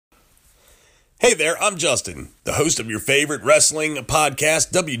Hey there, I'm Justin, the host of your favorite wrestling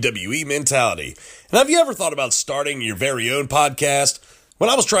podcast, WWE Mentality. And have you ever thought about starting your very own podcast? When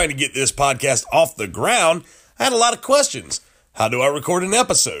I was trying to get this podcast off the ground, I had a lot of questions. How do I record an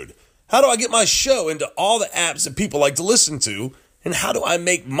episode? How do I get my show into all the apps that people like to listen to? And how do I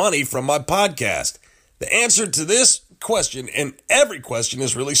make money from my podcast? The answer to this question and every question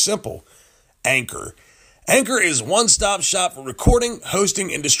is really simple. Anchor. Anchor is one-stop shop for recording,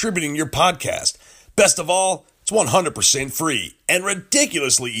 hosting, and distributing your podcast. Best of all, it's 100% free and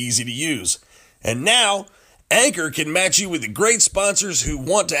ridiculously easy to use. And now, Anchor can match you with the great sponsors who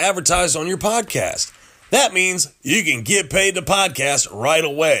want to advertise on your podcast. That means you can get paid to podcast right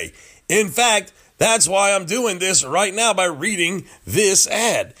away. In fact, that's why I'm doing this right now by reading this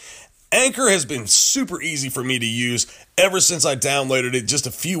ad. Anchor has been super easy for me to use ever since I downloaded it just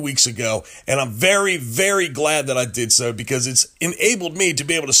a few weeks ago, and I'm very, very glad that I did so because it's enabled me to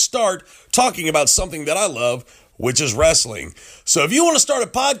be able to start talking about something that I love, which is wrestling. So if you want to start a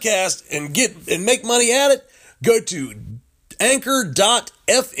podcast and make money at it, go to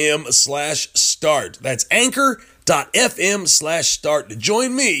anchor.fm/start. That's anchor.fm/start to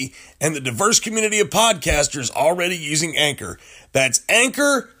join me and the diverse community of podcasters already using Anchor. That's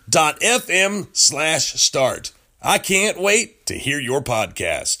anchor.fm/start. I can't wait to hear your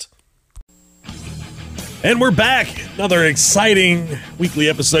podcast. And we're back. Another exciting weekly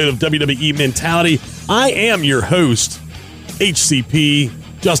episode of WWE Mentality. I am your host, HCP,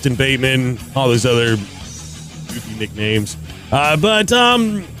 Justin Bateman, all those other goofy nicknames. But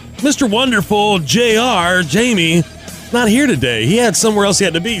Mr. Wonderful, JR, Jamie, not here today. He had somewhere else he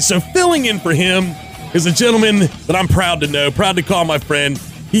had to be. So filling in for him is a gentleman that I'm proud to know, proud to call my friend.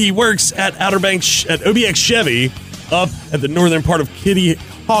 He works at Outer Banks at OBX Chevy up at the northern part of Kitty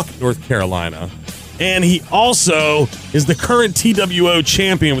Hawk, North Carolina. And he also is the current TWO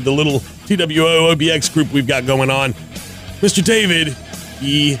champion with the little TWO OBX group we've got going on. Mr. David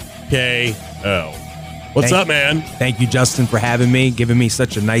EKO. What's up, man? Thank you, Justin, for having me, giving me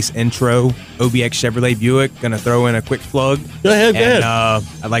such a nice intro. OBX Chevrolet Buick. Gonna throw in a quick plug. Go ahead.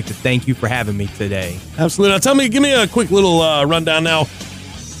 I'd like to thank you for having me today. Absolutely. Now, give me a quick little rundown now.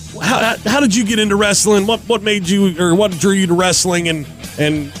 How did you get into wrestling? What made you, or what drew you to wrestling, and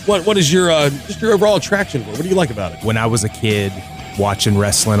what is your just your overall attraction for it? What do you like about it? When I was a kid, watching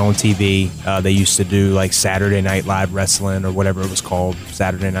wrestling on TV, they used to do like Saturday Night Live wrestling or whatever it was called,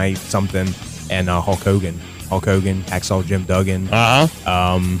 Saturday Night something, and Hulk Hogan, Hacksaw Jim Duggan.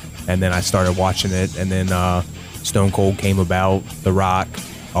 And then I started watching it, and then Stone Cold came about, The Rock,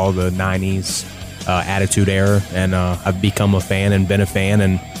 all the 90s Attitude Era, and I've become a fan and been a fan,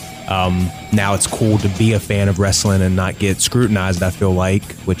 and now it's cool to be a fan of wrestling and not get scrutinized, I feel like,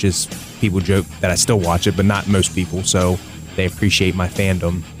 which is, people joke that I still watch it, but not most people, so they appreciate my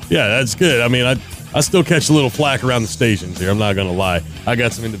fandom. Yeah, that's good. I mean, I still catch a little flack around the stations here, I'm not going to lie. I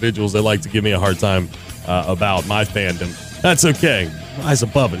got some individuals that like to give me a hard time about my fandom. That's okay. Eyes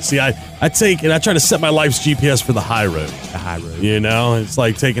above it. See, I take and I try to set my life's GPS for the high road. The high road. You know, it's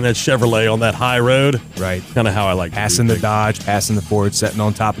like taking that Chevrolet on that high road. Right. Kind of how I like passing to the Dodge, passing the Ford, sitting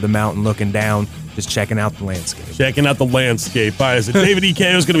on top of the mountain, looking down, just checking out the landscape. All right, so David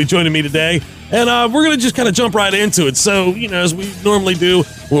EKO is going to be joining me today, and we're going to just kind of jump right into it. So, you know, as we normally do,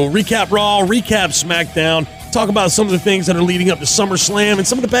 we'll recap Raw, recap SmackDown, talk about some of the things that are leading up to SummerSlam and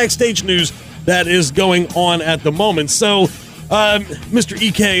some of the backstage news that is going on at the moment. So, Mr.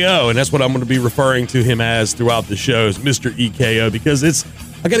 EKO, and that's what I'm going to be referring to him as throughout the shows, Mr. EKO, because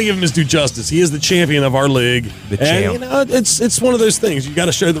I got to give him his due justice. He is the champion of our league. The champ. You know, it's one of those things. You got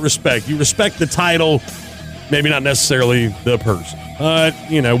to show the respect. You respect the title, maybe not necessarily the person.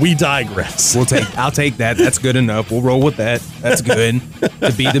 You know, we digress. I'll take that. That's good enough. We'll roll with that. That's good.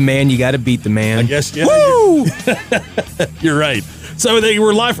 To be the man, you got to beat the man. I guess, yeah. Woo! You're right. So they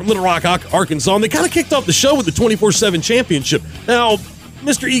were live from Little Rock, Arkansas, and they kind of kicked off the show with the 24/7 championship. Now,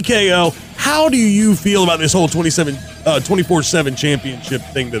 Mr. EKO, how do you feel about this whole 24/7 championship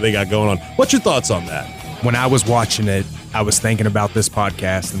thing that they got going on? What's your thoughts on that? When I was watching it, I was thinking about this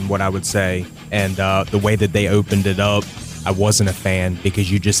podcast and what I would say, and the way that they opened it up, I wasn't a fan because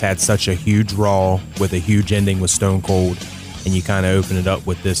you just had such a huge Raw with a huge ending with Stone Cold, and you kind of opened it up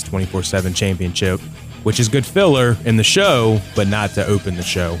with this 24/7 championship, which is good filler in the show, but not to open the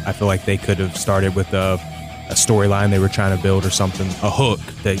show. I feel like they could have started with a storyline they were trying to build or something, a hook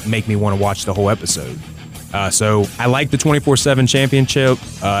that make me want to watch the whole episode. So I like the 24/7 championship.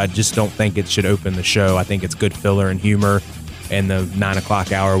 I just don't think it should open the show. I think it's good filler and humor. in the 9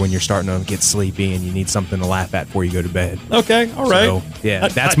 o'clock hour when you're starting to get sleepy and you need something to laugh at before you go to bed. Okay, all right. So, yeah,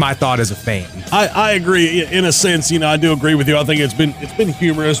 that's my thought as a fan. I agree in a sense. I do agree with you. I think it's been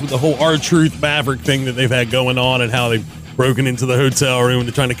humorous with the whole R-Truth Maverick thing that they've had going on and how they've broken into the hotel room and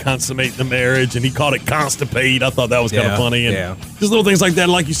they're trying to consummate the marriage, and he called it constipate. I thought that was kind of funny. And just little things like that,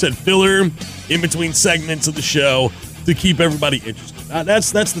 like you said, filler in between segments of the show to keep everybody interested.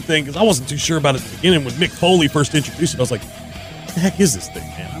 That's the thing, because I wasn't too sure about it at the beginning. When Mick Foley first introduced it, I was like, what the heck is this thing,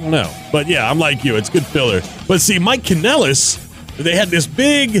 man? I don't know. But yeah, I'm like you. It's good filler. But see, Mike Kanellis, they had this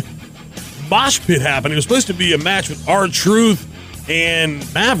big mosh pit happen. It was supposed to be a match with R-Truth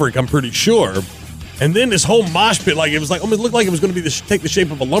and Maverick, I'm pretty sure. And then this whole mosh pit, like it was like almost looked like it was going to be take the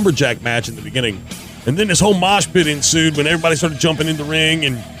shape of a lumberjack match in the beginning. And then this whole mosh pit ensued when everybody started jumping in the ring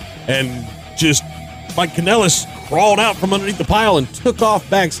and just Mike Kanellis crawled out from underneath the pile and took off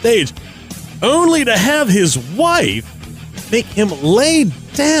backstage, only to have his wife make him lay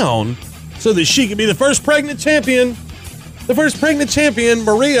down so that she could be the first pregnant champion. The first pregnant champion,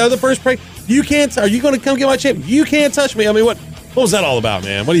 Maria, the first pregnant. Are you going to come get my champion? You can't touch me. I mean, what was that all about,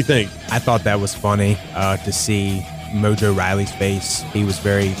 man? What do you think? I thought that was funny to see Mojo Riley's face. He was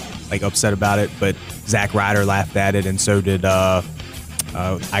very upset about it, but Zack Ryder laughed at it, and so did I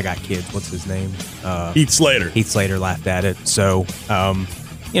Got Kids. What's his name? Heath Slater. Heath Slater laughed at it. So,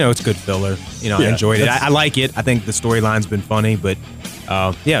 it's good filler. I enjoyed it. I like it. I think the storyline's been funny, but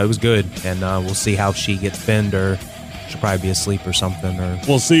it was good. And we'll see how she gets pinned, or she'll probably be asleep or something. Or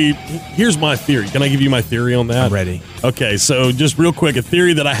we'll see. Here's my theory. Can I give you my theory on that? I'm ready. Okay, so just real quick, a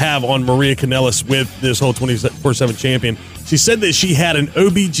theory that I have on Maria Kanellis with this whole 24/7 champion. She said that she had an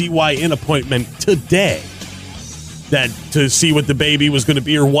OBGYN appointment today to see what the baby was going to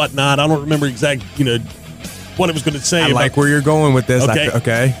be or whatnot. I don't remember exact, what it was going to say. I like where you're going with this. Okay.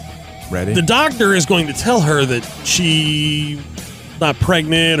 Okay. Ready? The doctor is going to tell her that she's not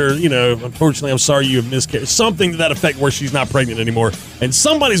pregnant, or, unfortunately, I'm sorry you have miscarried. Something to that effect where she's not pregnant anymore. And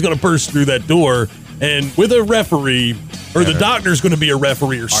somebody's going to burst through that door, and with a referee, or the doctor's going to be a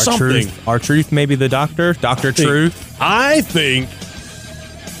referee or something. R-Truth, maybe the doctor? Dr. Truth? I think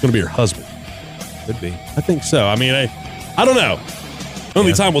it's going to be her husband. Could be. I think so. I mean, I don't know.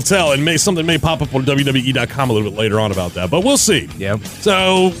 Only time will tell, and something may pop up on WWE.com a little bit later on about that, but we'll see. Yeah.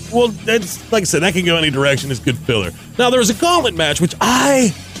 So, that's, like I said, that can go any direction. It's good filler. Now, there was a gauntlet match, which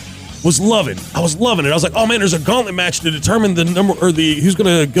I was loving. I was loving it. I was like, oh man, there's a gauntlet match to determine the number, or who's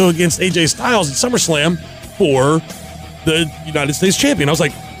going to go against AJ Styles at SummerSlam for the United States champion. I was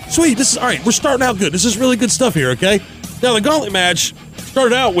like, sweet, this is all right. We're starting out good. This is really good stuff here, okay? Now, the gauntlet match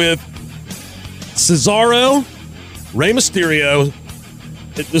started out with Cesaro, Rey Mysterio.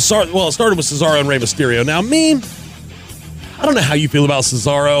 It started with Cesaro and Rey Mysterio. Now, I don't know how you feel about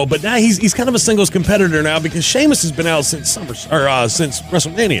Cesaro, but now he's kind of a singles competitor now because Sheamus has been out since since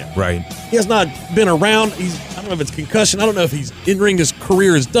WrestleMania. Right. He has not been around. I don't know if it's concussion. I don't know if he's in-ring. His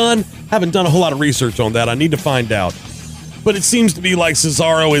career is done. Haven't done a whole lot of research on that. I need to find out. But it seems to be like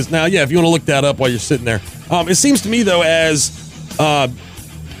Cesaro is now. Yeah, if you want to look that up while you're sitting there. It seems to me though as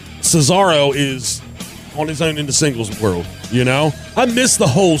Cesaro is on his own in the singles world. I miss the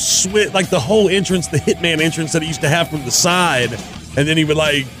whole the whole entrance, the Hitman entrance that he used to have from the side, and then he would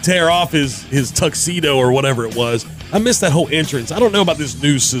tear off his tuxedo or whatever it was. I miss that whole entrance. I don't know about this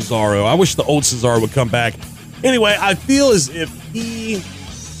new Cesaro. I wish the old Cesaro would come back. Anyway, I feel as if he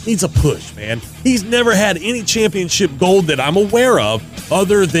needs a push, man. He's never had any championship gold that I'm aware of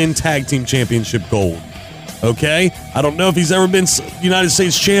other than tag team championship gold. Okay? I don't know if he's ever been United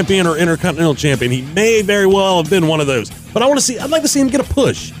States champion or Intercontinental champion. He may very well have been one of those. But I'd like to see him get a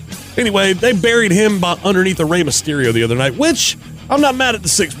push. Anyway, they buried him underneath the Rey Mysterio the other night, which I'm not mad at the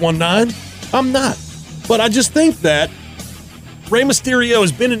 619. I'm not. But I just think that Rey Mysterio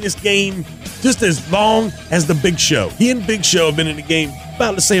has been in this game just as long as the Big Show. He and Big Show have been in the game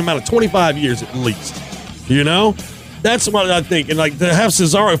about the same amount of 25 years at least. That's what I think. And to have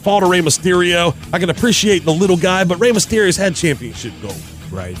Cesaro fall to Rey Mysterio, I can appreciate the little guy, but Rey Mysterio's had championship gold.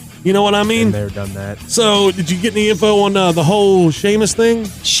 Right. You know what I mean? Been there, done that. So, did you get any info on the whole Sheamus thing?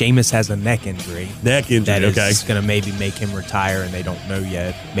 Sheamus has a neck injury. Neck injury, that is going to maybe make him retire, and they don't know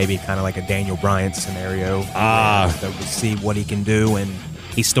yet. Maybe kind of like a Daniel Bryan scenario. That we'll see what he can do, and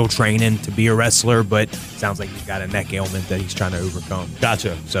he's still training to be a wrestler, but sounds like he's got a neck ailment that he's trying to overcome.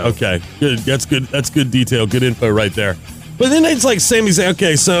 Gotcha. So okay, good. That's good. That's good detail. Good info right there. But then it's like Sami Zayn.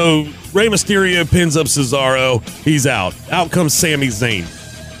 Okay, so Rey Mysterio pins up Cesaro. He's out. Out comes Sami Zayn.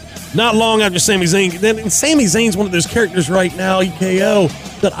 Not long after Sami Zayn, then Sami Zayn's one of those characters right now,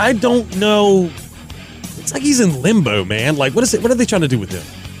 EKO, that I don't know. It's like he's in limbo, man. Like, what is it? What are they trying to do with him?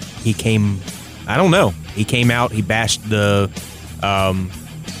 He came I don't know. He came out, he bashed the,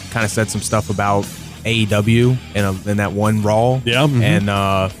 kind of said some stuff about AEW in that one Raw. Yeah. Mm-hmm. And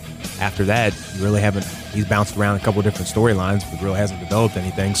after that, you really haven't. He's bounced around a couple different storylines, but really hasn't developed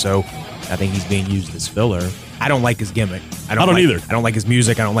anything. So I think he's being used as filler. I don't like his gimmick. I don't either. I don't like his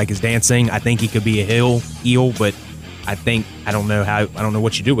music. I don't like his dancing. I think he could be a heel, but I don't know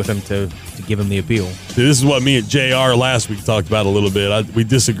what you do with him to give him the appeal. See, this is what me and JR last week talked about a little bit. We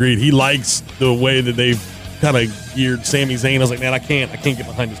disagreed. He likes the way that they've kind of geared Sami Zayn. I was like, man, I can't get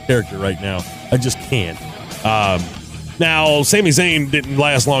behind his character right now. I just can't. Now, Sami Zayn didn't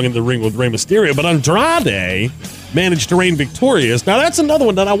last long in the ring with Rey Mysterio, but Andrade managed to reign victorious. Now, that's another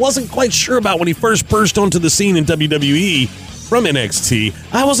one that I wasn't quite sure about when he first burst onto the scene in WWE from NXT.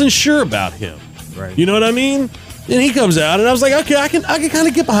 I wasn't sure about him. Right. You know what I mean? And he comes out, and I was like, okay, I can kind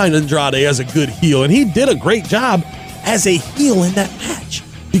of get behind Andrade as a good heel, and he did a great job as a heel in that match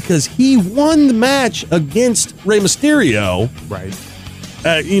because he won the match against Rey Mysterio. Right.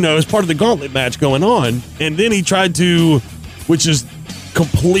 As part of the gauntlet match going on, and then he tried to, which is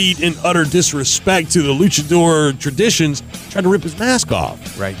complete and utter disrespect to the luchador traditions, tried to rip his mask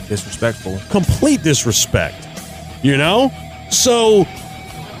off. Right. Disrespectful. Complete disrespect. So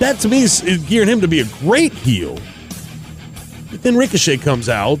that to me is gearing him to be a great heel. But then Ricochet comes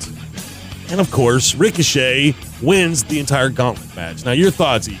out, and of course, Ricochet wins the entire gauntlet match. Now, your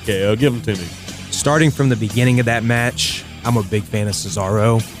thoughts, EKO, give them to me. Starting from the beginning of that match, I'm a big fan of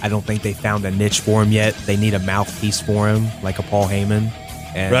Cesaro. I don't think they found a niche for him yet. They need a mouthpiece for him, like a Paul Heyman.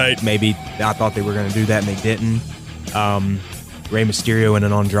 And right. Maybe I thought they were going to do that, and they didn't. Rey Mysterio and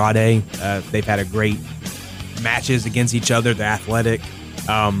an Andrade, they've had a great matches against each other. They're athletic,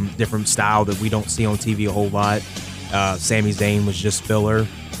 different style that we don't see on TV a whole lot. Sami Zayn was just filler.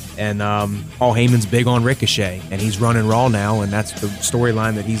 And Paul Heyman's big on Ricochet, and he's running Raw now, and that's the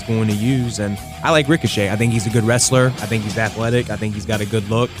storyline that he's going to use. And I like Ricochet. I think he's a good wrestler. I think he's athletic. I think he's got a good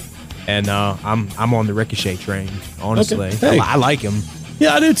look. And I'm on the Ricochet train, honestly. Okay. Hey. I like him.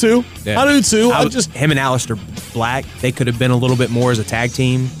 Yeah, I do too. Yeah. I do too. Him and Aleister Black, they could have been a little bit more as a tag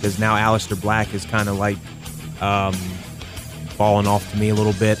team, because now Aleister Black is kind of like falling off to me a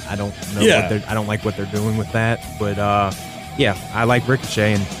little bit. I don't know. Yeah. I don't like what they're doing with that, but yeah, I like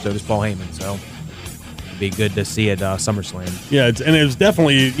Ricochet, and so does Paul Heyman. So it'd be good to see at SummerSlam. Yeah, and it was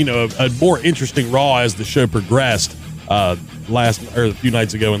definitely a more interesting Raw as the show progressed a few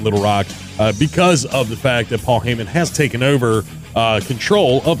nights ago in Little Rock because of the fact that Paul Heyman has taken over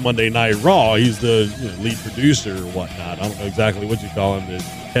control of Monday Night Raw. He's the lead producer or whatnot. I don't know exactly what you call him, the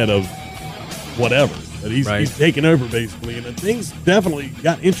head of whatever. But he's taken over, basically, and things definitely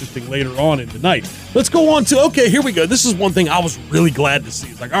got interesting later on in the night. Let's go on to, okay, here we go. This is one thing I was really glad to see.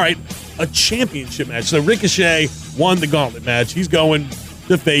 It's like, all right, a championship match. So Ricochet won the gauntlet match. He's going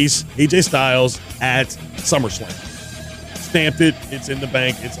to face AJ Styles at SummerSlam. Stamped it. It's in the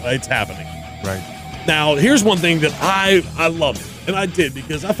bank. It's happening. Right. Now, here's one thing that I loved it, and I did,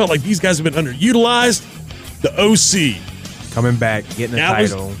 because I felt like these guys have been underutilized. The OC. Coming back, getting the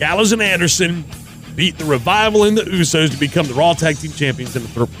title. Gallows and Anderson beat the Revival and the Usos to become the Raw Tag Team Champions in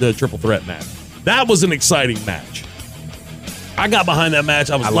the Triple Threat match. That was an exciting match. I got behind that match.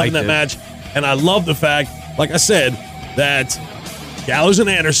 I was loving that match. And I love the fact, like I said, that Gallows and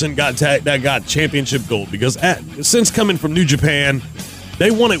Anderson got championship gold, because since coming from New Japan,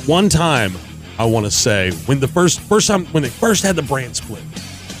 they won it one time, I want to say, when the first time when they first had the brand split.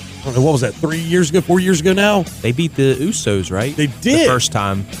 I don't know, what was that, 4 years ago now? They beat the Usos, right? They did. The first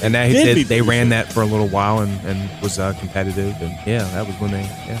time. And they ran that for a little while and was competitive. And yeah, that was when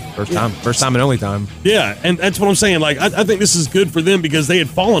first time and only time. Yeah, and that's what I'm saying. Like, I think this is good for them, because they had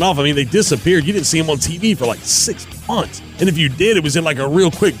fallen off. I mean, they disappeared. You didn't see them on TV for like 6 months. And if you did, it was in like a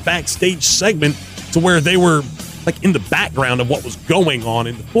real quick backstage segment to where they were like in the background of what was going on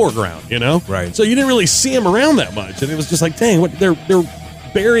in the foreground, Right. So you didn't really see them around that much. And it was just like, dang, what they're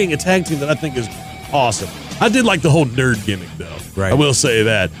burying a tag team that I think is awesome. I did like the whole nerd gimmick, though. Right. I will say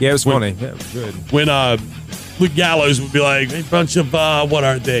that. Yeah, it was funny. Yeah, it was good. When Luke Gallows would be like, a bunch of, what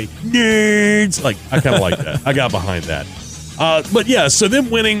are they? Nerds. Like, I kind of like that. I got behind that. But yeah, so them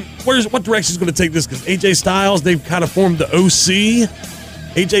winning, what direction is going to take this? Because AJ Styles, they've kind of formed the OC.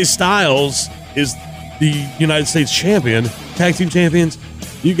 AJ Styles is the United States champion, tag team champions.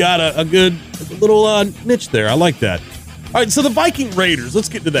 You got a good little niche there. I like that. All right, so the Viking Raiders, let's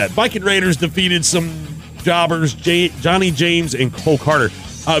get to that. Viking Raiders defeated some jobbers, Johnny James and Cole Carter.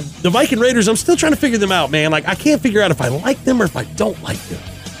 The Viking Raiders, I'm still trying to figure them out, man. Like, I can't figure out if I like them or if I don't like them.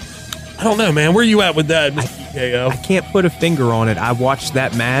 I don't know, man. Where are you at with that, Mr. EKO? I can't put a finger on it. I watched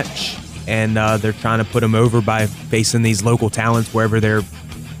that match, and they're trying to put them over by facing these local talents wherever they're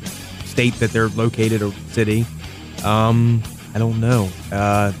state that they're located or city. I don't know.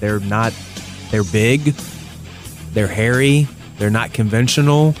 They're big, they're hairy, they're not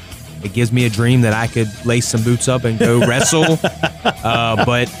conventional. It gives me a dream that I could lace some boots up and go wrestle.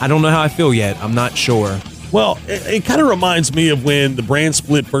 But I don't know how I feel yet. I'm not sure. Well, it kind of reminds me of when the brand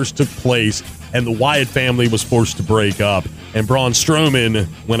split first took place and the Wyatt family was forced to break up and Braun Strowman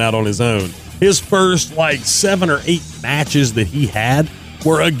went out on his own. His first 7 or 8 matches that he had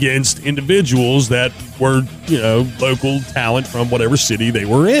were against individuals that were, local talent from whatever city they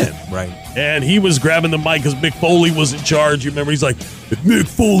were in. Right. And he was grabbing the mic because Mick Foley was in charge. You remember, he's like, if Mick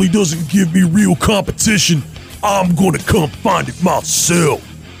Foley doesn't give me real competition, I'm going to come find it myself.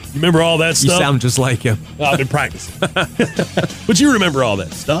 You remember all that stuff? You sound just like him. Well, I've been practicing. But you remember all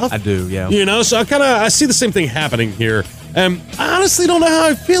that stuff. I do, yeah. So I see the same thing happening here. I honestly don't know how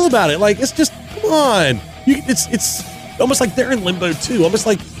I feel about it. It's just, come on. It's almost like they're in limbo, too. Almost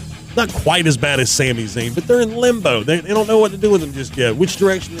like not quite as bad as Sami Zayn, but they're in limbo. They don't know what to do with them just yet, which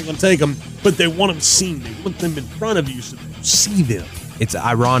direction they're going to take them, but they want them seen. They want them in front of you so you see them. It's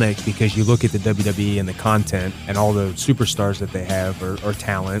ironic because you look at the WWE and the content and all the superstars that they have or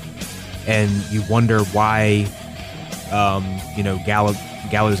talent, and you wonder why,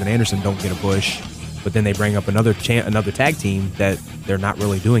 Gallows and Anderson don't get a push, but then they bring up another tag team that they're not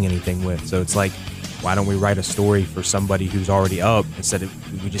really doing anything with. So it's like, why don't we write a story for somebody who's already up instead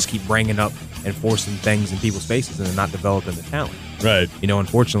of we just keep bringing up and forcing things in people's faces and they're not developing the talent? Right.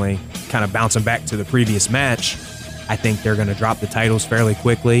 Unfortunately, kind of bouncing back to the previous match, I think they're going to drop the titles fairly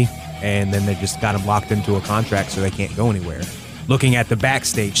quickly, and then they just got them locked into a contract so they can't go anywhere. Looking at the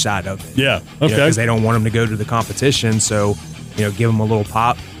backstage side of it. Yeah, okay. Because they don't want them to go to the competition, so, give them a little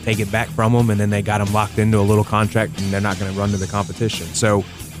pop, take it back from them, and then they got them locked into a little contract, and they're not going to run to the competition. So,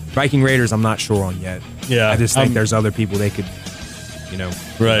 Viking Raiders, I'm not sure on yet. Yeah. I just think there's other people they could,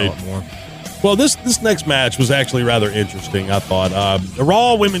 develop more. Well, this next match was actually rather interesting, I thought. The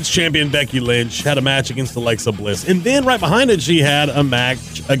Raw Women's Champion Becky Lynch had a match against Alexa Bliss. And then right behind it, she had a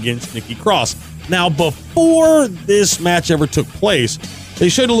match against Nikki Cross. Now, before this match ever took place, they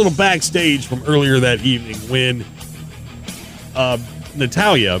showed a little backstage from earlier that evening when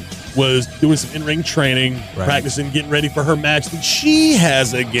Natalya was doing some in-ring training, practicing, getting ready for her match that she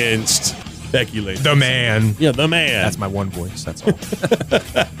has against Becky Lynch. The man. Yeah, the man. That's my one voice, that's all.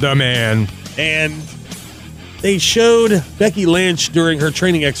 The man. And they showed Becky Lynch during her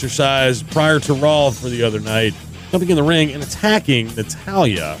training exercise prior to Raw for the other night, jumping in the ring and attacking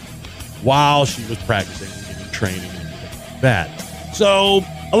Natalya while she was practicing and getting training and everything like that. So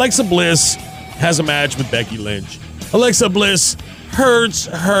Alexa Bliss has a match with Becky Lynch. Alexa Bliss hurts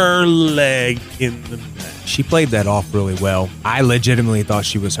her leg in the match. She played that off really well. I legitimately thought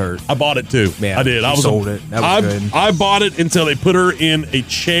she was hurt. I bought it too. Yeah, I did. I sold it. That was good. I bought it until they put her in a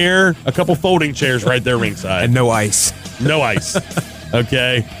chair, a couple folding chairs right there ringside. And no ice. No ice.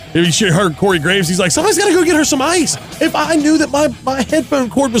 Okay. You should have heard Corey Graves. He's like, somebody's got to go get her some ice. If I knew that my headphone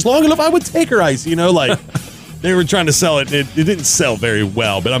cord was long enough, I would take her ice. They were trying to sell it. It didn't sell very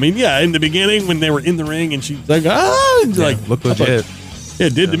well. But, in the beginning when they were in the ring and she's like, look legit.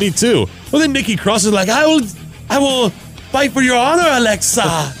 It did to me too. Well, then Nikki Cross is like, I will fight for your honor,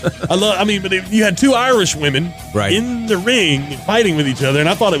 Alexa. But you had two Irish women in the ring fighting with each other, and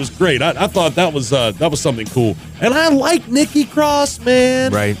I thought it was great. I thought that was something cool. And I like Nikki Cross,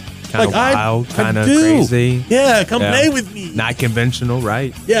 man. Right. Kind of wild, kind of crazy. Yeah, come play with me. Not conventional,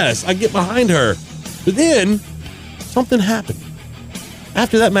 right? Yes, I get behind her. But then something happened.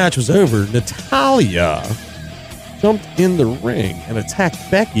 After that match was over, Natalya jumped in the ring and attacked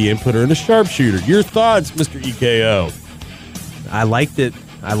Becky and put her in a sharpshooter. Your thoughts, Mr. EKO? I liked it.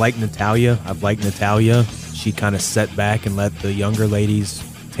 I like Natalya. I've liked Natalya. She kind of set back and let the younger ladies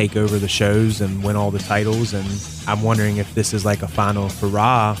take over the shows and win all the titles. And I'm wondering if this is like a final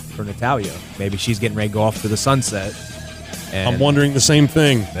hurrah for Natalya. Maybe she's getting ready to go off to the sunset. I'm wondering the same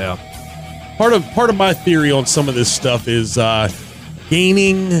thing. Yeah. Part of my theory on some of this stuff is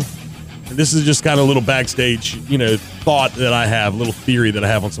gaining. And this is just kind of a little backstage, thought that I have, a little theory that I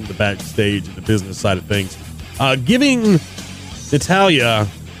have on some of the backstage and the business side of things. Giving Natalya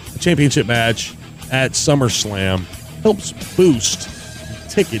a championship match at SummerSlam helps boost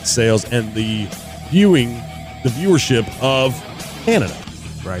ticket sales and the viewership of Canada.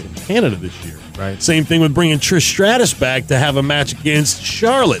 Right. Canada this year. Right. Same thing with bringing Trish Stratus back to have a match against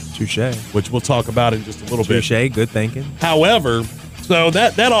Charlotte. Touché. Which we'll talk about in just a little bit. Touché. Good thinking. However, so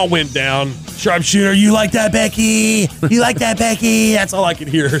that all went down. Sharpshooter, you like that, Becky? You like that, Becky? That's all I can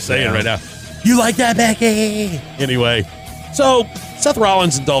hear her saying right now. You like that, Becky? Anyway, so Seth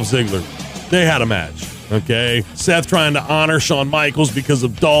Rollins and Dolph Ziggler, they had a match. Okay. Seth trying to honor Shawn Michaels because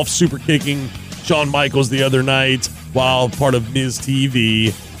of Dolph super kicking Shawn Michaels the other night while part of Miz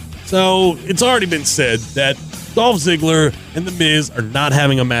TV. So it's already been said that Dolph Ziggler and The Miz are not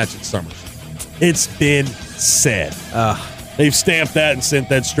having a match at SummerSlam. It's been said. They've stamped that and sent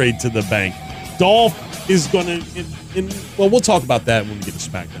that straight to the bank. Dolph is going to, well, we'll talk about that when we get to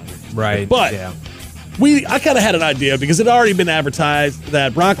SmackDown. Right. But yeah. I kind of had an idea because it had already been advertised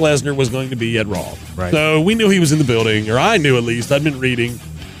that Brock Lesnar was going to be at Raw. Right. So we knew he was in the building, or I knew at least. I'd been reading,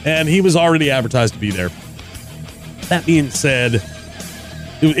 and he was already advertised to be there. That being said,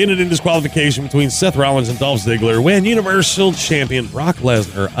 it ended in disqualification between Seth Rollins and Dolph Ziggler when Universal Champion Brock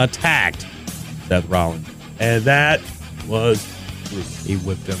Lesnar attacked Seth Rollins. And that was brutal. He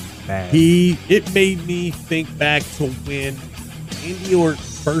whipped him bad. It made me think back to when Randy Orton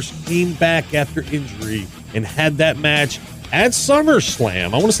first came back after injury and had that match at SummerSlam.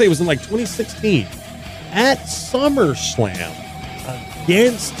 I want to say it was in like 2016. At SummerSlam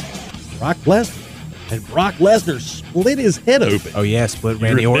against Brock Lesnar. And Brock Lesnar split his head open. Oh, yeah, split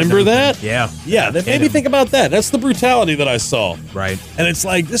Randy Orton. Remember that? Yeah. Yeah, that made me think about that. That's the brutality that I saw. Right. And it's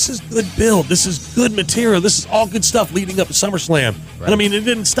like, this is good build. This is good material. This is all good stuff leading up to SummerSlam. Right. And I mean, it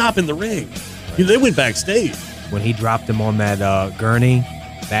didn't stop in the ring. Right. They went backstage. When he dropped him on that gurney,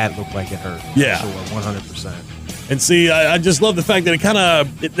 that looked like it hurt. Yeah. Sure, 100%. And see, I just love the fact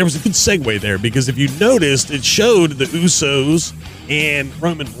that there was a good segue there, because if you noticed, it showed the Usos and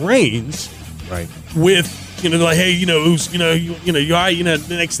Roman Reigns. Right. With, like, hey, you all right, the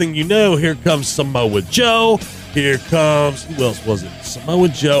next thing you know, here comes Samoa Joe. Here comes, who else was it? Samoa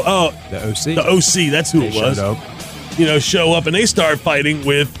Joe. Oh, The OC. The OC, that's who it was. Showed up. Show up and they start fighting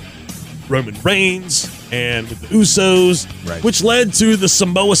with Roman Reigns and with the Usos, Right. which led to the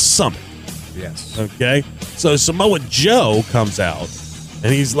Samoa Summit. Yes. Okay? So Samoa Joe comes out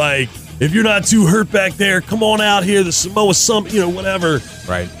and he's like, if you're not too hurt back there, come on out here, the Samoa Summit, whatever.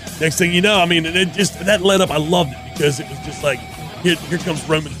 Right. Next thing you know, I mean, it just, that led up, I loved it because it was just like, here comes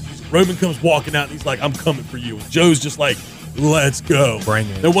Roman. Roman comes walking out and he's like, I'm coming for you. And Joe's just like, let's go. Bring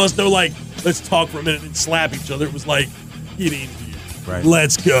it. There was no like, let's talk for a minute and slap each other. It was like, get in here. Right.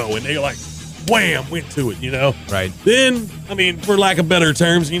 Let's go. And they like, wham, went to it, Right. Then, I mean, for lack of better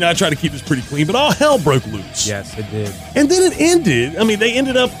terms, I try to keep this pretty clean, but all hell broke loose. Yes, it did. And then it ended. I mean, they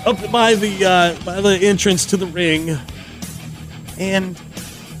ended up by the entrance to the ring. And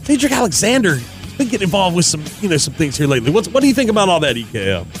Cedric Alexander has been getting involved with some things here lately. What do you think about all that,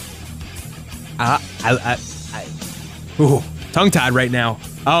 EKO? Tongue-tied right now.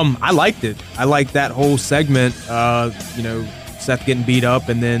 I liked it. I liked that whole segment. Seth getting beat up,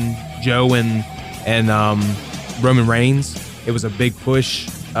 and then Joe and Roman Reigns. It was a big push,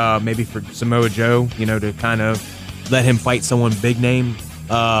 maybe for Samoa Joe, to kind of let him fight someone big name,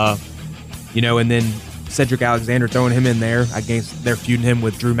 and then Cedric Alexander throwing him in there. I guess they're feuding him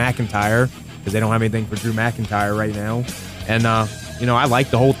with Drew McIntyre because they don't have anything for Drew McIntyre right now. And I like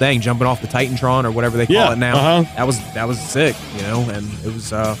the whole thing, jumping off the Titantron or whatever they call it now. That was sick, and it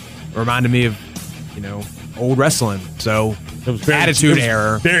was reminded me of old wrestling. So it was very, attitude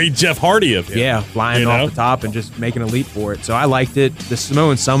error, very Jeff Hardy of him. Yeah, flying off the top and just making a leap for it. So I liked it. The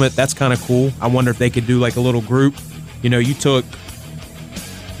Samoan Summit, that's kind of cool. I wonder if they could do like a little group. You took,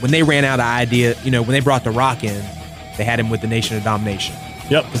 when they ran out of idea, when they brought The Rock in, they had him with the Nation of Domination.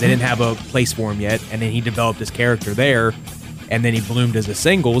 Yep. Because they didn't have a place for him yet, and then he developed his character there, and then he bloomed as a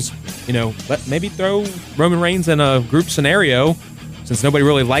singles. But maybe throw Roman Reigns in a group scenario, since nobody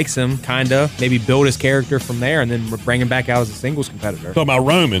really likes him, kinda. Maybe build his character from there, and then bring him back out as a singles competitor. Talking about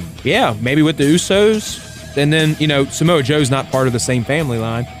Roman. Yeah, maybe with the Usos. And then, Samoa Joe's not part of the same family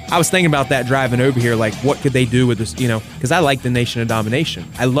line. I was thinking about that driving over here, like, what could they do with this, because I like the Nation of Domination.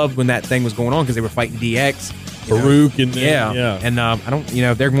 I loved when that thing was going on because they were fighting DX. Farouk and yeah. And I don't,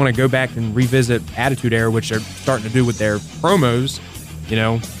 if they're going to go back and revisit Attitude Era, which they're starting to do with their promos,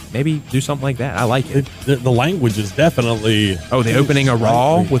 maybe do something like that. I like it. The language is definitely... Oh, the opening of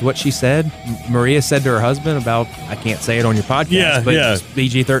Raw with what she said. Maria said to her husband about, I can't say it on your podcast, but it's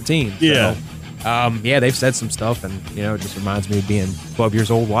PG-13. Yeah. So, they've said some stuff, and it just reminds me of being 12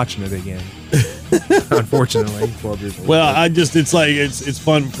 years old watching it again. Unfortunately, 12 years old. Well, it's like it's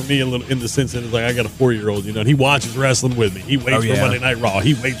fun for me a little in the sense that it's like I got a 4-year-old, and he watches wrestling with me. He waits for Monday Night Raw.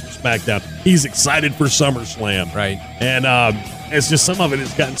 He waits for SmackDown. He's excited for SummerSlam. Right. And it's just some of it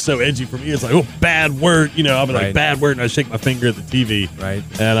has gotten so edgy for me. It's like, oh, bad word. I'll be like, Right. bad word, and I shake my finger at the TV. Right.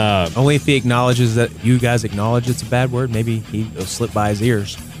 And, Only if he acknowledges that you guys acknowledge it's a bad word, maybe he'll slip by his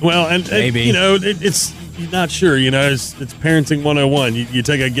ears. well, and Maybe. it's you're not sure. It's parenting 101. You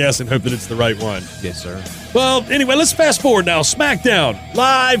take a guess and hope that it's the right one. Yes, sir. Well, anyway, let's fast forward now. SmackDown,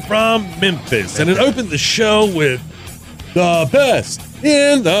 live from Memphis. And it opened the show with the best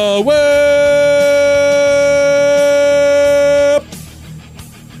in the web.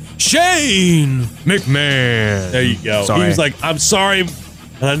 Shane McMahon. There you go. Sorry. He was like, I'm sorry, and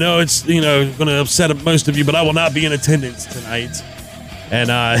I know it's, going to upset most of you, but I will not be in attendance tonight. And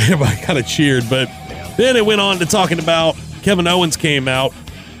everybody kind of cheered. But then it went on to talking about Kevin Owens came out.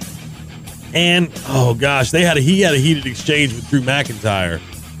 And, oh, gosh, he had a heated exchange with Drew McIntyre.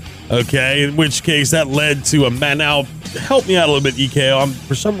 Okay, in which case that led to a man. Now, help me out a little bit, EKO.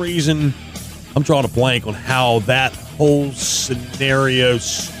 For some reason, I'm drawing a blank on how that whole scenario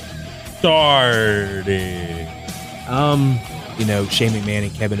started. Shane McMahon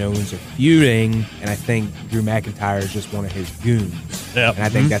and Kevin Owens are feuding, and I think Drew McIntyre is just one of his goons. Yep. And I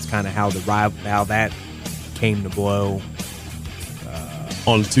think that's kind of how how that came to blow.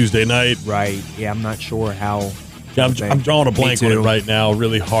 On Tuesday night. Right. Yeah, I'm not sure how. Yeah, I'm drawing a blank on it right now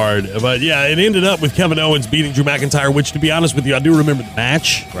really hard. But, yeah, it ended up with Kevin Owens beating Drew McIntyre, which, to be honest with you, I do remember the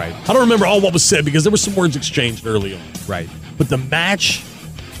match. Right. I don't remember all what was said because there were some words exchanged early on. Right. But the match,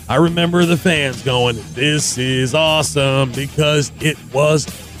 I remember the fans going, this is awesome, because it was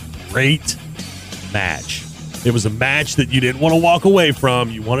a great match. It was a match that you didn't want to walk away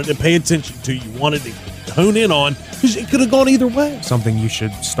from. You wanted to pay attention to. You wanted to hone in on, because it could have gone either way. Something you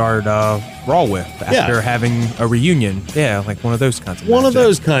should start Raw with after having a reunion. Yeah, like one of those kinds of One of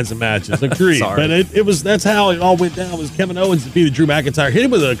matches. those kinds of matches. Agreed. Sorry. But that's how it all went down. Was Kevin Owens defeated Drew McIntyre, hit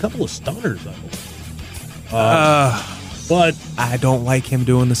him with a couple of stunners, I believe. But I don't like him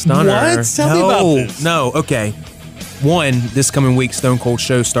doing the stunner. What? Tell me about this. No, okay. One, this coming week, Stone Cold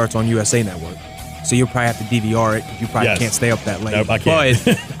show starts on USA Network. So you'll probably have to DVR it because you probably Yes. can't stay up that late. Nope, I can't.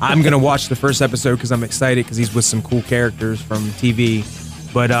 But I'm going to watch the first episode because I'm excited because he's with some cool characters from TV.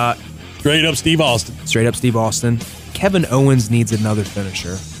 But straight up Steve Austin. straight up Steve Austin. Kevin Owens needs another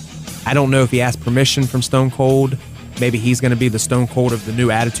finisher. I don't know if he asked permission from Stone Cold. Maybe he's going to be the Stone Cold of the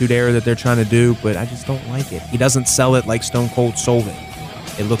new Attitude Era that they're trying to do, but I just don't like it. He doesn't sell it like Stone Cold sold it.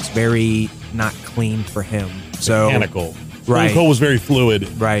 It looks very not clean for him. So Mechanical. Stone Right. Cold was very fluid.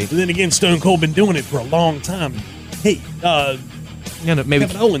 Right. And then again, Stone Cold been doing it for a long time. Hey, maybe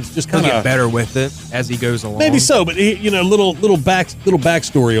Kevin Owens just he'll kind get of better with it as he goes along. maybe so, but little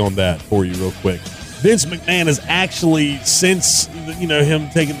backstory on that for you real quick. Vince McMahon has actually, since him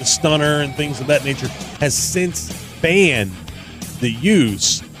taking the stunner and things of that nature, has since banned the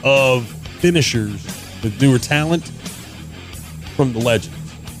use of finishers with newer talent from the Legends.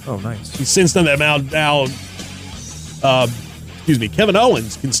 Oh, nice. He's since done that. Now, Kevin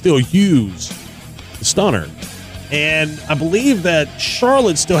Owens can still use the stunner. And I believe that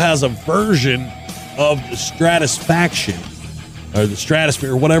Charlotte still has a version of the Stratusfaction, or the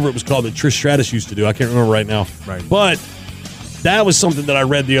Stratosphere, or whatever it was called that Trish Stratus used to do. I can't remember right now. Right. But that was something that I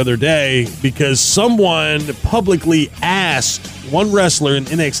read the other day because someone publicly asked, one wrestler in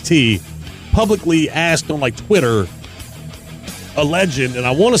NXT publicly asked on like Twitter, a legend, and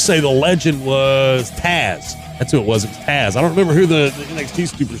I want to say the legend was Taz. That's who it was. It was Taz. I don't remember who the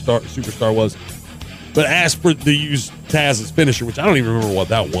NXT superstar was, but asked to use Taz's finisher, which I don't even remember what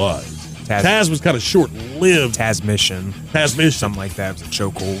that was. Taz was kind of short-lived. Taz Mission. Something like that. It was a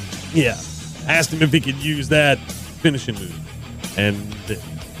chokehold. Yeah. Asked him if he could use that finishing move. And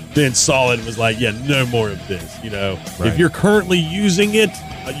then saw it and was like, yeah, no more of this. Right. If you're currently using it,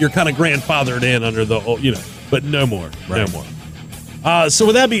 you're kind of grandfathered in under the, but no more. Right. No more. So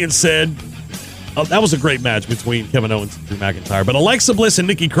with that being said, that was a great match between Kevin Owens and Drew McIntyre. But Alexa Bliss and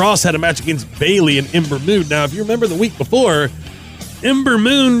Nikki Cross had a match against Bayley and Ember Moon. Now, if you remember the week before, Ember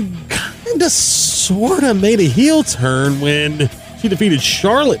Moon kind of sort of made a heel turn when she defeated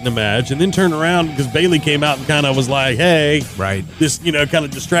Charlotte in the match and then turned around because Bayley came out and kind of was like, hey, Right. this, kind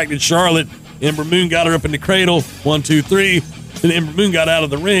of distracted Charlotte. Ember Moon got her up in the cradle. 1, 2, 3. Then Ember Moon got out of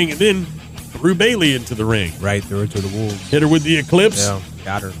the ring and then threw Bayley into the ring. Right. Threw it to the wolves. Hit her with the Eclipse. Yeah.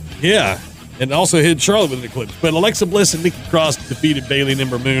 Got her. Yeah. And also hit Charlotte with an Eclipse. But Alexa Bliss and Nikki Cross defeated Bayley and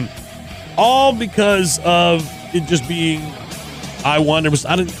Ember Moon. All because of it just being, I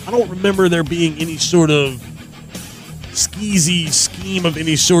don't remember there being any sort of skeezy scheme of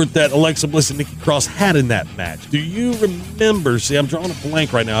any sort that Alexa Bliss and Nikki Cross had in that match. Do you remember? See, I'm drawing a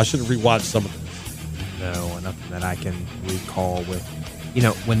blank right now. I should have rewatched some of this. No, nothing that I can recall with,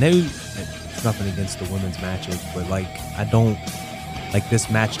 when those, nothing against the women's matches, but like I don't like this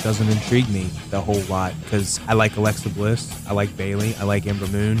match doesn't intrigue me the whole lot because I like Alexa Bliss, I like Bayley, I like Ember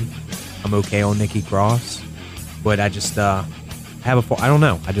Moon, I'm okay on Nikki Cross, but I just I don't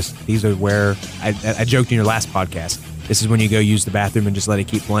know. These are where I joked in your last podcast. This is when you go use the bathroom and just let it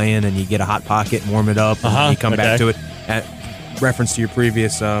keep playing, and you get a hot pocket and warm it up, and you come back to it. Reference to your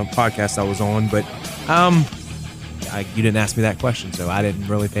previous podcast I was on, but you didn't ask me that question, so I didn't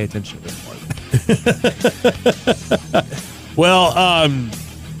really pay attention to this part. Well,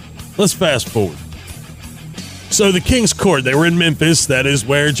 let's fast forward. So the King's Court, they were in Memphis. That is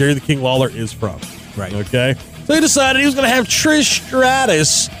where Jerry the King Lawler is from. Right. Okay. So he decided he was going to have Trish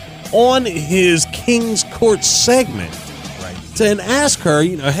Stratus on his King's Court segment. Right. And ask her,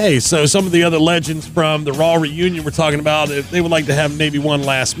 hey, so some of the other legends from the Raw reunion were talking about if they would like to have maybe one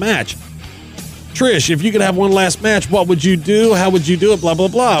last match. Trish, if you could have one last match, what would you do? How would you do it? Blah, blah,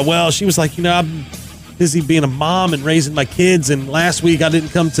 blah. Well, she was like, I'm busy being a mom and raising my kids. And last week I didn't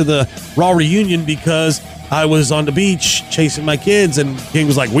come to the Raw reunion because I was on the beach chasing my kids. And King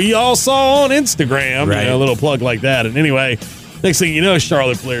was like, we all saw on Instagram. Right. A little plug like that. And anyway, next thing you know,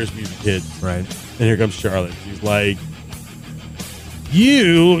 Charlotte Flair's music hits. Right. And here comes Charlotte. She's like,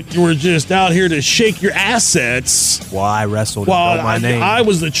 you were just out here to shake your assets. Well, I wrestled Well, and my name. I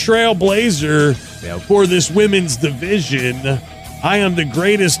was the trailblazer for this women's division. I am the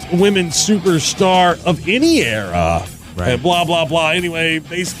greatest women's superstar of any era. Right. And blah, blah, blah. Anyway,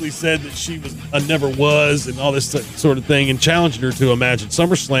 basically said that she never was and all this sort of thing and challenged her to a match at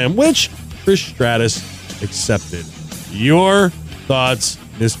SummerSlam, which Trish Stratus accepted. Your thoughts,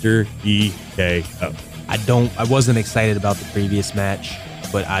 Mr. EKO? I wasn't excited about the previous match,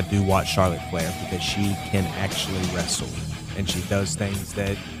 but I do watch Charlotte Flair because she can actually wrestle. And she does things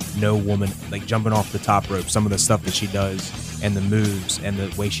that no woman, like jumping off the top rope, some of the stuff that she does and the moves and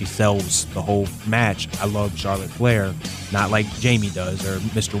the way she sells the whole match. I love Charlotte Flair, not like Jamie does or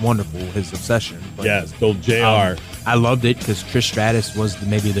Mr. Wonderful, his obsession. But, Yes, told JR. I loved it because Trish Stratus was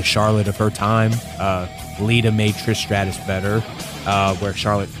maybe the Charlotte of her time. Lita made Trish Stratus better, where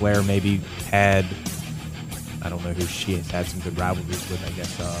Charlotte Flair maybe had, I don't know who she has had some good rivalries with, I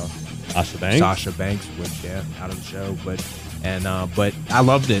guess. Sasha Banks, which, out of the show. But I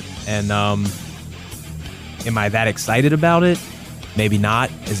loved it. And am I that excited about it? Maybe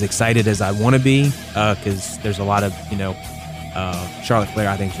not as excited as I want to be, because there's a lot of, Charlotte Flair,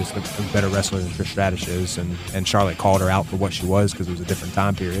 I think, is just a better wrestler than Trish Stratus is, and Charlotte called her out for what she was because it was a different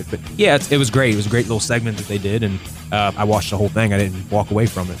time period. But yeah, it was great. It was a great little segment that they did, and I watched the whole thing. I didn't walk away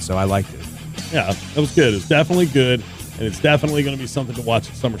from it, so I liked it. Yeah, it was good. It's definitely good, and it's definitely going to be something to watch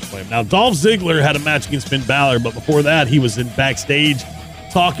at SummerSlam. Now, Dolph Ziggler had a match against Finn Balor, but before that, he was in backstage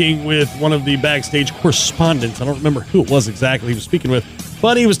talking with one of the backstage correspondents. I don't remember who it was exactly he was speaking with,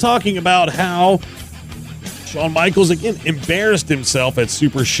 but he was talking about how Shawn Michaels, again, embarrassed himself at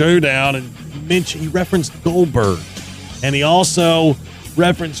Super Showdown, and he referenced Goldberg, and he also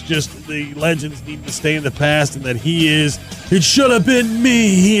referenced just the legends need to stay in the past and that it should have been me,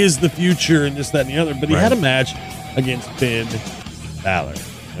 he is the future, and this, that, and the other. But he had a match against Finn Balor,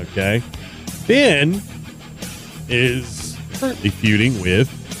 okay? Finn is currently feuding with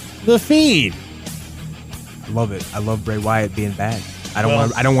The Fiend. I love it. I love Bray Wyatt being bad. I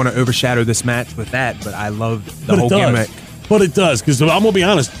don't want to overshadow this match with that, but I love the whole gimmick. But it does, because I'm going to be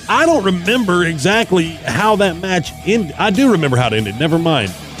honest, I don't remember exactly how that match ended. I do remember how it ended. Never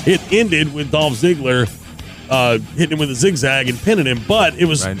mind. It ended with Dolph Ziggler hitting him with a zigzag and pinning him, but it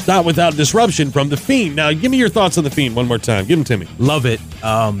was not without disruption from The Fiend. Now, give me your thoughts on The Fiend one more time. Give them to me. Love it.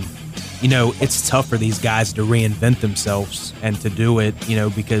 It's tough for these guys to reinvent themselves and to do it,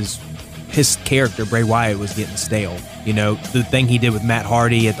 because his character, Bray Wyatt, was getting stale. The thing he did with Matt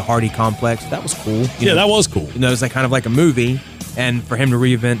Hardy at the Hardy Complex, that was cool. That was cool. It's like kind of like a movie, and for him to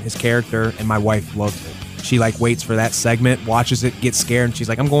reinvent his character, and my wife loves it. She waits for that segment, watches it, gets scared, and she's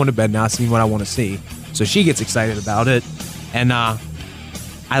like, I'm going to bed now, I've seen what I want to see. So she gets excited about it, and I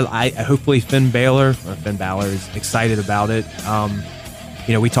hopefully Finn Balor is excited about it.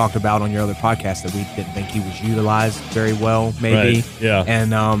 We talked about on your other podcast that we didn't think he was utilized very well, maybe. Right. Yeah.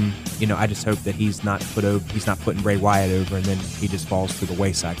 And I just hope that he's not putting Bray Wyatt over, and then he just falls to the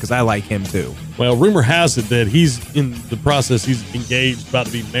wayside, because I like him too. Well, rumor has it that he's in the process. He's engaged, about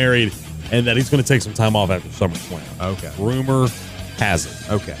to be married, and that he's going to take some time off after SummerSlam. Okay. Rumor has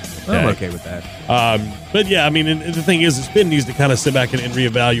it. Okay. I'm okay with that. But yeah, I mean, and the thing is Finn needs to kind of sit back and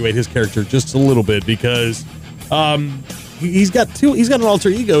reevaluate his character just a little bit, because he's got an alter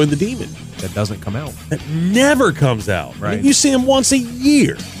ego in the Demon that doesn't come out. That never comes out. Right. I mean, you see him once a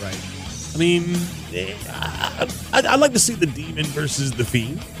year. Right. I mean, I'd like to see the Demon versus the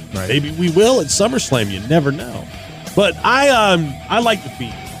Fiend. Right. Maybe we will at SummerSlam. You never know. But I like the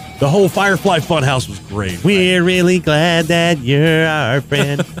theme. The whole Firefly Funhouse was great. We're really glad that you're our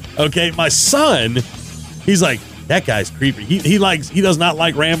friend. Okay, my son, he's like, that guy's creepy. He does not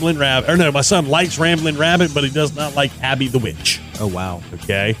like Ramblin' Rabbit. Or no, my son likes Ramblin' Rabbit, but he does not like Abby the Witch. Oh, wow.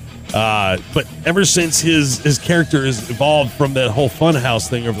 Okay. But ever since his character has evolved from that whole Funhouse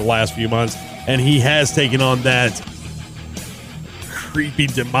thing over the last few months, and he has taken on that creepy,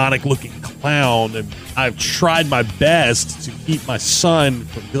 demonic-looking clown, and I've tried my best to keep my son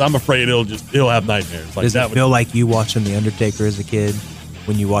from, because I'm afraid he'll have nightmares. Like Does that it feel like you watching The Undertaker as a kid?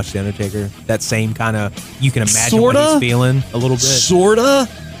 When you watch The Undertaker, that same kind of, you can imagine what he's feeling a little bit. Sorta.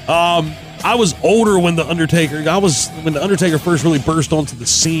 I was older when the Undertaker first really burst onto the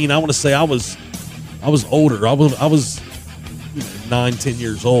scene. I want to say I was older. I was 9-10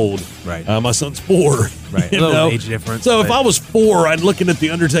 years old. Right. My son's 4. Right. A little age difference. So if I was 4, I'd looking at the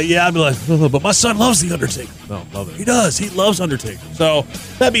Undertaker. Yeah, I'd be like, oh, but my son loves the Undertaker. Oh, love it. He does. He loves Undertaker. So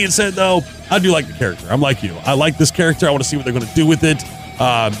that being said, though, I do like the character. I'm like you. I like this character. I want to see what they're going to do with it.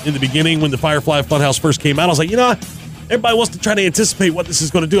 In the beginning, when the Firefly Funhouse first came out, I was like, everybody wants to try to anticipate what this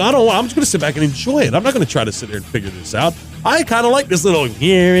is going to do. I don't want. I'm just going to sit back and enjoy it. I'm not going to try to sit there and figure this out. I kind of like this little,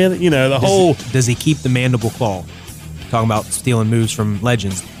 Does he keep the mandible claw? Talking about stealing moves from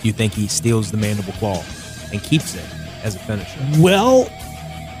legends, do you think he steals the mandible claw and keeps it as a finisher? Well,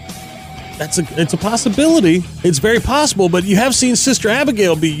 it's a possibility. It's very possible, but you have seen Sister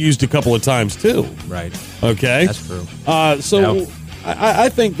Abigail be used a couple of times too. Right. Okay. That's true. So I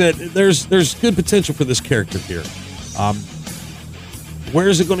think that there's good potential for this character here. Where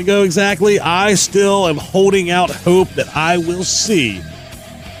is it going to go exactly? I still am holding out hope that I will see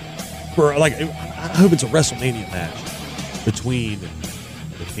I hope it's a WrestleMania match between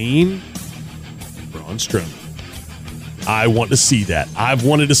The Fiend and Braun Strowman. I want to see that. I've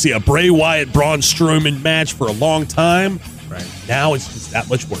wanted to see a Bray Wyatt Braun Strowman match for a long time. Right. Now it's just that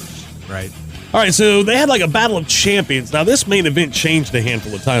much worse. Right. All right, so they had like a Battle of Champions. Now, this main event changed a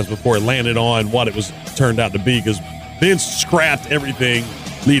handful of times before it landed on what it was turned out to be, because Vince scrapped everything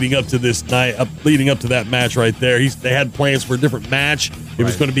leading up to this night, leading up to that match right there. They had plans for a different match. It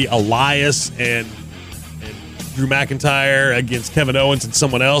was going to be Elias and Drew McIntyre against Kevin Owens and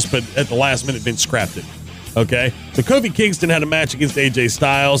someone else, but at the last minute, Vince scrapped it. Okay? So Kofi Kingston had a match against AJ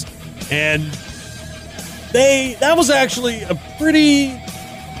Styles, and that was actually a pretty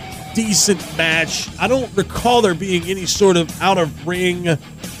decent match. I don't recall there being any sort of out-of-ring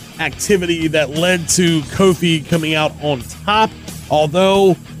activity that led to Kofi coming out on top,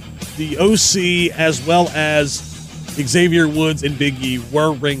 although the OC as well as Xavier Woods and Big E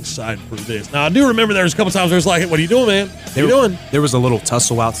were ringside for this. Now, I do remember there was a couple times where it's like, what are you doing, man? What are you doing? There was a little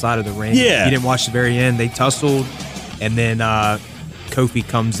tussle outside of the ring. Yeah. You didn't watch the very end. They tussled, and then Kofi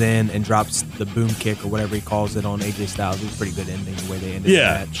comes in and drops the boom kick or whatever he calls it on AJ Styles. It was a pretty good ending the way they ended the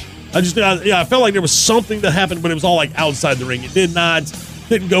match. I felt like there was something that happened, but it was all like outside the ring. It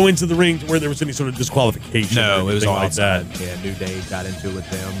didn't go into the ring to where there was any sort of disqualification. No, or it was all like outside. that. Yeah, New Day got into it with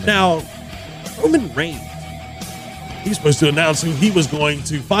them. Now, Roman Reigns, he's supposed to announce who he was going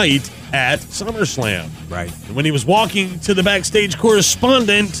to fight at SummerSlam. Right. And when he was walking to the backstage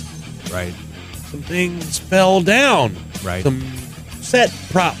correspondent, Right. some things fell down. Right. Some set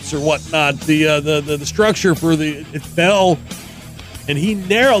props or whatnot. The structure for it fell, and he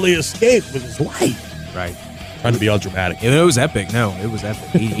narrowly escaped with his life. Right. Trying to be all dramatic. It was epic. No, it was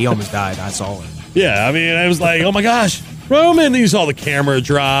epic. He almost died. I saw it. Yeah, I mean, I was like, oh my gosh, Roman. You saw the camera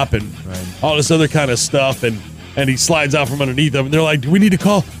drop and all this other kind of stuff, and he slides out from underneath them, and they're like, do we need to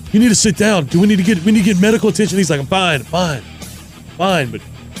call? You need to sit down. We need to get medical attention. He's like, I'm fine, but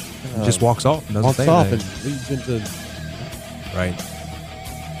He just walks off and doesn't walks say off anything. and leads into. Right.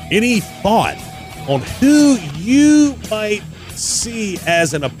 Any thought on who you might see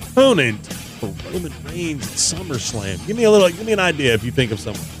as an opponent for Roman Reigns at SummerSlam? Give me an idea if you think of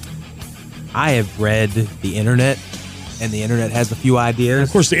someone. I have read the internet, and the internet has a few ideas.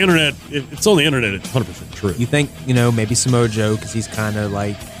 Of course, the internet, it's on the internet, it's 100% true. You think, maybe Samoa Joe, because he's kind of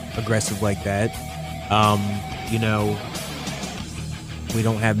like aggressive like that. We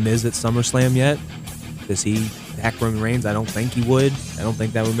don't have Miz at SummerSlam yet. Does he attack Roman Reigns? I don't think he would. I don't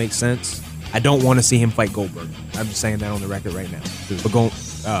think that would make sense. I don't want to see him fight Goldberg. I'm just saying that on the record right now. But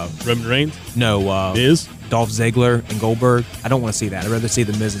Roman Reigns? No. Miz? Dolph Ziggler and Goldberg. I don't want to see that. I'd rather see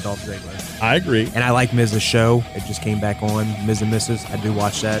the Miz and Dolph Ziggler. I agree. And I like Miz's show. It just came back on, Miz and Mrs. I do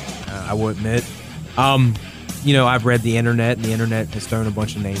watch that. I will admit. I've read the internet, and the internet has thrown a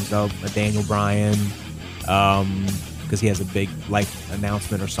bunch of names up. Daniel Bryan, because he has a big life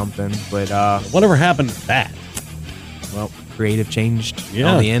announcement or something. But whatever happened to that? Well, creative changed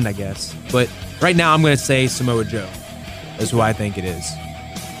Yeah. on the end, I guess. But right now, I'm going to say Samoa Joe is who I think it is.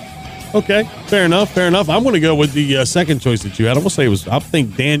 Okay, fair enough. I'm going to go with the second choice that you had. I'm going to say I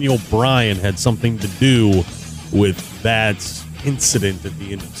think Daniel Bryan had something to do with that incident at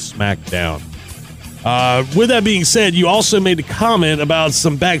the end of SmackDown. With that being said, you also made a comment about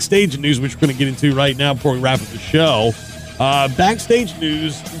some backstage news, which we're going to get into right now before we wrap up the show. Backstage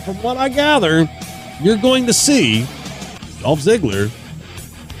news, from what I gather, you're going to see Dolph Ziggler,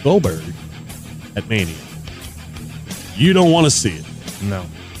 Goldberg at Mania. You don't want to see it. No.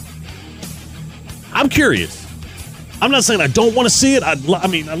 I'm curious. I'm not saying I don't want to see it. I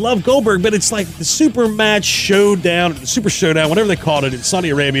love Goldberg, but it's like the super match showdown, the super showdown, whatever they called it in Saudi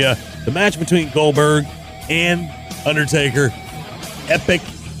Arabia, the match between Goldberg and Undertaker, epic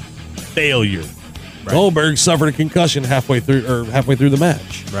failure. Right. Goldberg suffered a concussion halfway through the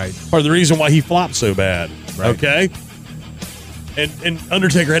match. Right. Part of the reason why he flopped so bad. Right. Okay. And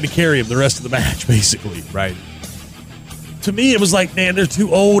Undertaker had to carry him the rest of the match, basically. Right. To me, it was like, man, they're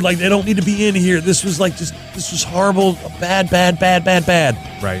too old. Like, they don't need to be in here. This was horrible. Bad.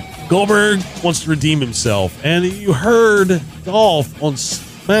 Right. Goldberg wants to redeem himself. And you heard Dolph on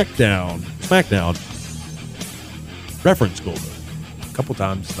SmackDown reference Goldberg. A couple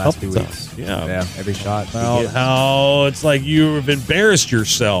times last few weeks. Yeah. Every shot. About how it's like you have embarrassed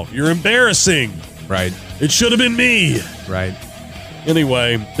yourself. You're embarrassing. Right. It should have been me. Right.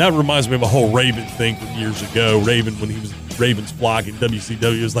 Anyway, that reminds me of a whole Raven thing from years ago. Raven, when he was Raven's flock in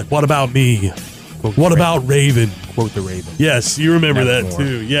WCW, was like, what about me? What about Raven? Quote the Raven. Yes, you remember that Nevermore.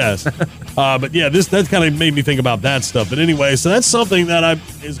 too. Yes. But yeah, that kind of made me think about that stuff. But anyway, so that's something that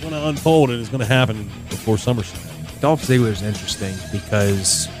is going to unfold and is going to happen before SummerSlam. Dolph Ziggler is interesting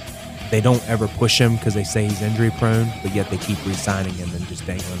because they don't ever push him because they say he's injury prone, but yet they keep re-signing him and just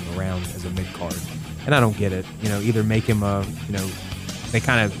dangling him around as a mid-card. And I don't get it. Either make him they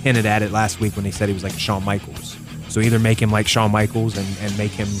kind of hinted at it last week when they said he was like Shawn Michaels. So either make him like Shawn Michaels and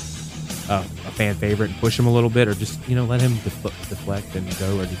make him a fan favorite and push him a little bit, or just, let him deflect and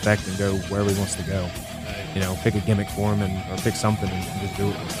go, or defect and go wherever he wants to go. Pick a gimmick for him or pick something and just do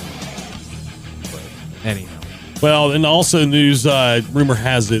it with him. But anyhow. Well, and also news, rumor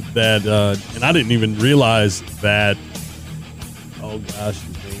has it that, and I didn't even realize that, oh gosh,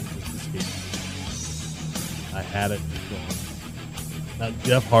 his name just escaped me. I had it. Not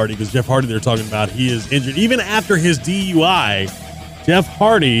Jeff Hardy, because Jeff Hardy they're talking about, he is injured. Even after his DUI, Jeff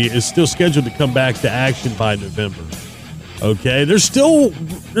Hardy is still scheduled to come back to action by November. Okay, they're still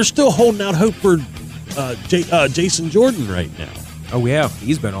holding out hope for Jason Jordan right now. Oh yeah,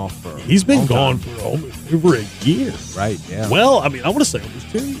 he's been off for. He's been gone for over a year. Right. Yeah. Well, I want to say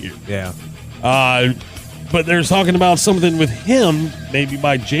almost 2 years. Yeah. But they're talking about something with him maybe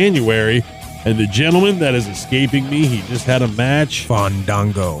by January. And the gentleman that is escaping me, he just had a match.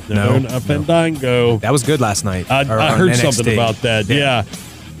 Fandango. No. Fandango. That was good last night. I heard something about that. Yeah.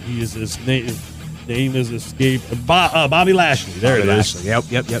 His name is escaped. Bobby Lashley. There Bobby Lashley. Yep.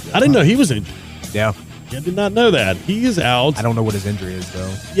 I didn't know he was injured. Yeah. I did not know that. He is out. I don't know what his injury is,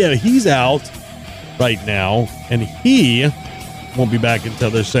 though. Yeah, he's out right now. And he won't be back until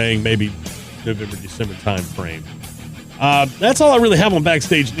they're saying maybe November, December time frame. That's all I really have on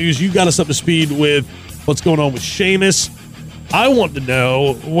backstage news. You got us up to speed with what's going on with Sheamus. I want to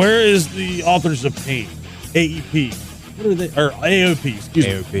know, where is the Authors of Pain, AEP? What are they? Or AOP? Excuse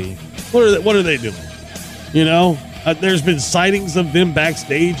me. AOP. What are they doing? There's been sightings of them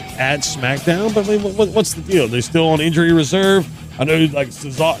backstage at SmackDown, but what's the deal? They're still on injury reserve. I know like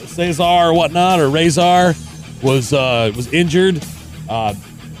Cesar or whatnot, or Razor was injured. Where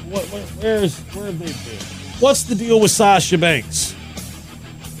have they been? What's the deal with Sasha Banks?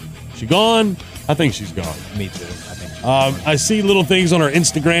 She gone? I think she's gone. Me too. I think. I see little things on her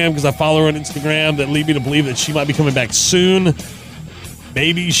Instagram, because I follow her on Instagram, that lead me to believe that she might be coming back soon.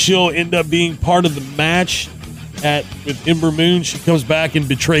 Maybe she'll end up being part of the match with Ember Moon. She comes back and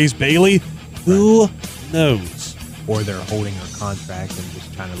betrays Bayley. Who knows? Or they're holding her contract and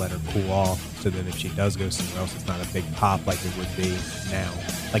just trying to let her cool off, so that if she does go somewhere else, it's not a big pop like it would be now.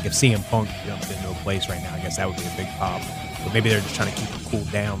 Like if CM Punk jumped into a place right now, I guess that would be a big pop. But maybe they're just trying to keep her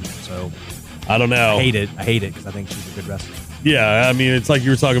cooled down. So I don't know. I hate it because I think she's a good wrestler. Yeah, it's like you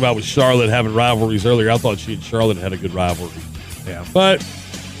were talking about with Charlotte having rivalries earlier. I thought she and Charlotte had a good rivalry. Yeah. But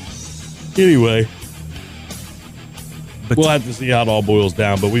anyway, we'll have to see how it all boils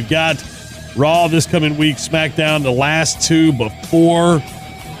down. But we've got Raw this coming week, SmackDown, the last two before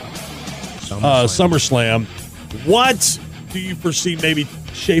SummerSlam. What do you foresee maybe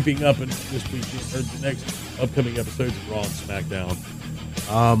shaping up in this weekend or the next upcoming episodes of Raw and SmackDown?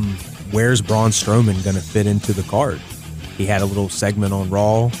 Where's Braun Strowman going to fit into the card? he had a little segment on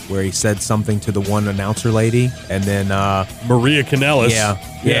Raw where he said something to the one announcer lady, and then Maria Kanellis.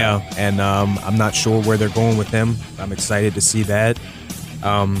 Yeah. And I'm not sure where they're going with him. I'm excited to see that.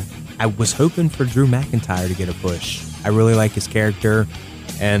 I was hoping for Drew McIntyre to get a push. I really like his character,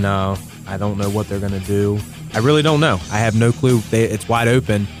 and I don't know what they're going to do. I really don't know. I have no clue. It's wide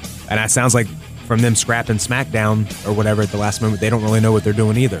open, and it sounds like from them scrapping SmackDown or whatever at the last moment, they don't really know what they're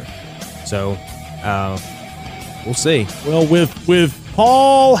doing either. So we'll see. Well, with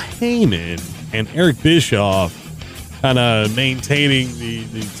Paul Heyman and Eric Bischoff kind of maintaining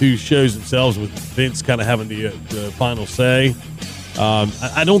the two shows themselves, with Vince kind of having the final say,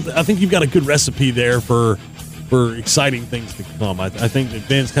 I think you've got a good recipe there for exciting things to come. I think that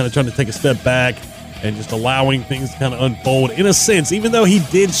Vince kind of trying to take a step back and just allowing things to kind of unfold in a sense, even though he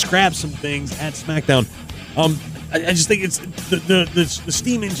did scrap some things at SmackDown. I just think it's the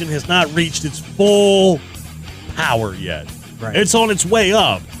steam engine has not reached its full power yet. Right. It's on its way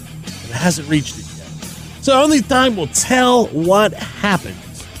up, but it hasn't reached it yet. So only time will tell what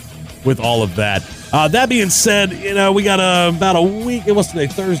happens with all of that. That being said, we got about a week. What's today?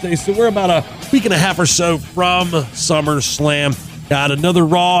 Thursday. So we're about a week and a half or so from SummerSlam. Got another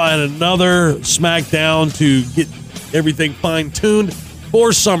Raw and another SmackDown to get everything fine-tuned for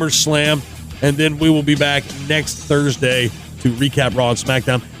SummerSlam. And then we will be back next Thursday to recap Raw and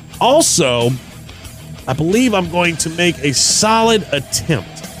SmackDown. Also, I believe I'm going to make a solid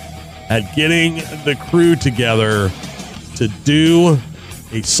attempt at getting the crew together to do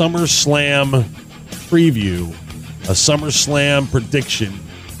a SummerSlam preview, a SummerSlam prediction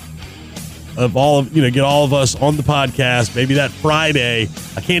of get all of us on the podcast, maybe that Friday.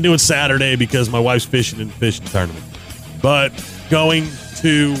 I can't do it Saturday because my wife's fishing in the fishing tournament. But going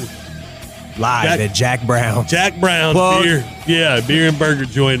to live at Jack Brown. Jack Brown's beer and burger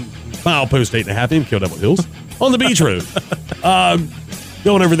joint, milepost 8.5 MKW Hills on the beach road.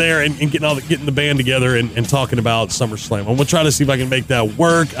 Going over there and getting the band together and talking about SummerSlam. I'm gonna try to see if I can make that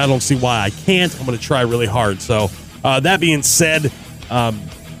work. I don't see why I can't. I'm gonna try really hard. So that being said,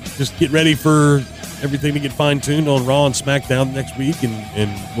 just get ready for everything to get fine-tuned on Raw and SmackDown next week,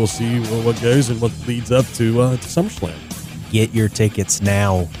 and we'll see what goes and what leads up to SummerSlam. Get your tickets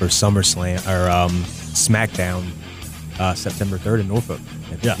now for SummerSlam or SmackDown September 3rd in Norfolk.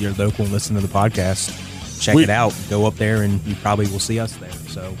 If you're local and listen to the podcast, check it out. Go up there, and you probably will see us there.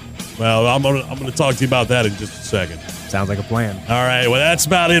 So, well, I'm gonna talk to you about that in just a second. Sounds like a plan. All right, well, that's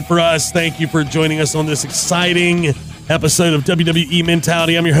about it for us. Thank you for joining us on this exciting episode of WWE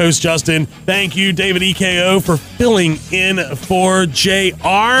Mentality. I'm your host, Justin. Thank you, David EKO, for filling in for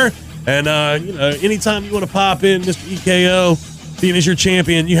JR. And, anytime you want to pop in, Mr. EKO, being as your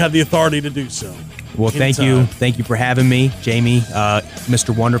champion, you have the authority to do so. Well, thank you. Thank you for having me, Jamie.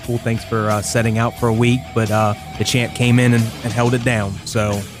 Mr. Wonderful, thanks for setting out for a week. But the champ came in and held it down.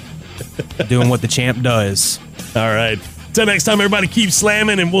 So, doing what the champ does. All right. Till next time, everybody, keep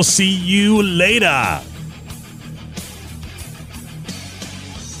slamming, and we'll see you later.